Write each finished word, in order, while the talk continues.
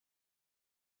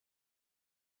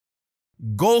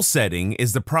Goal setting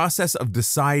is the process of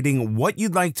deciding what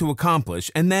you'd like to accomplish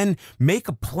and then make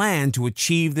a plan to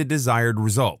achieve the desired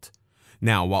result.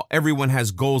 Now, while everyone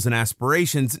has goals and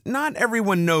aspirations, not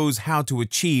everyone knows how to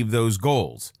achieve those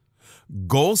goals.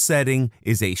 Goal setting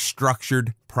is a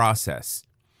structured process.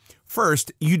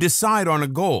 First, you decide on a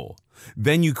goal.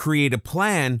 Then you create a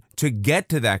plan to get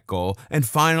to that goal, and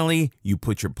finally, you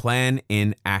put your plan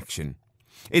in action.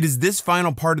 It is this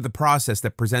final part of the process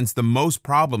that presents the most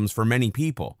problems for many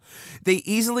people. They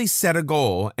easily set a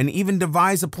goal and even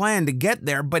devise a plan to get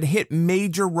there, but hit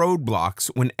major roadblocks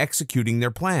when executing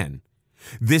their plan.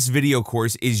 This video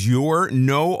course is your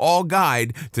know-all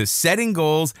guide to setting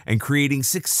goals and creating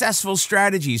successful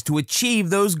strategies to achieve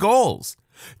those goals.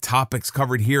 Topics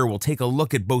covered here will take a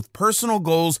look at both personal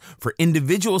goals for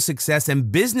individual success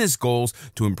and business goals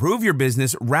to improve your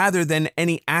business rather than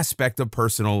any aspect of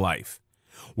personal life.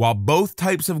 While both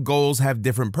types of goals have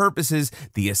different purposes,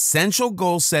 the essential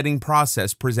goal-setting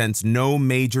process presents no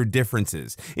major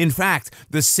differences. In fact,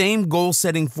 the same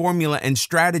goal-setting formula and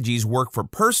strategies work for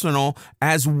personal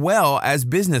as well as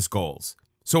business goals.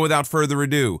 So without further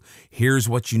ado, here's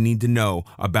what you need to know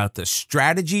about the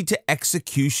strategy to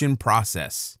execution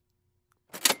process.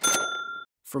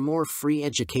 For more free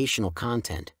educational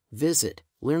content, visit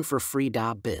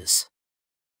learnforfree.biz.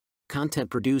 Content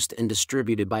produced and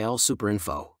distributed by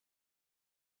AllSuperInfo.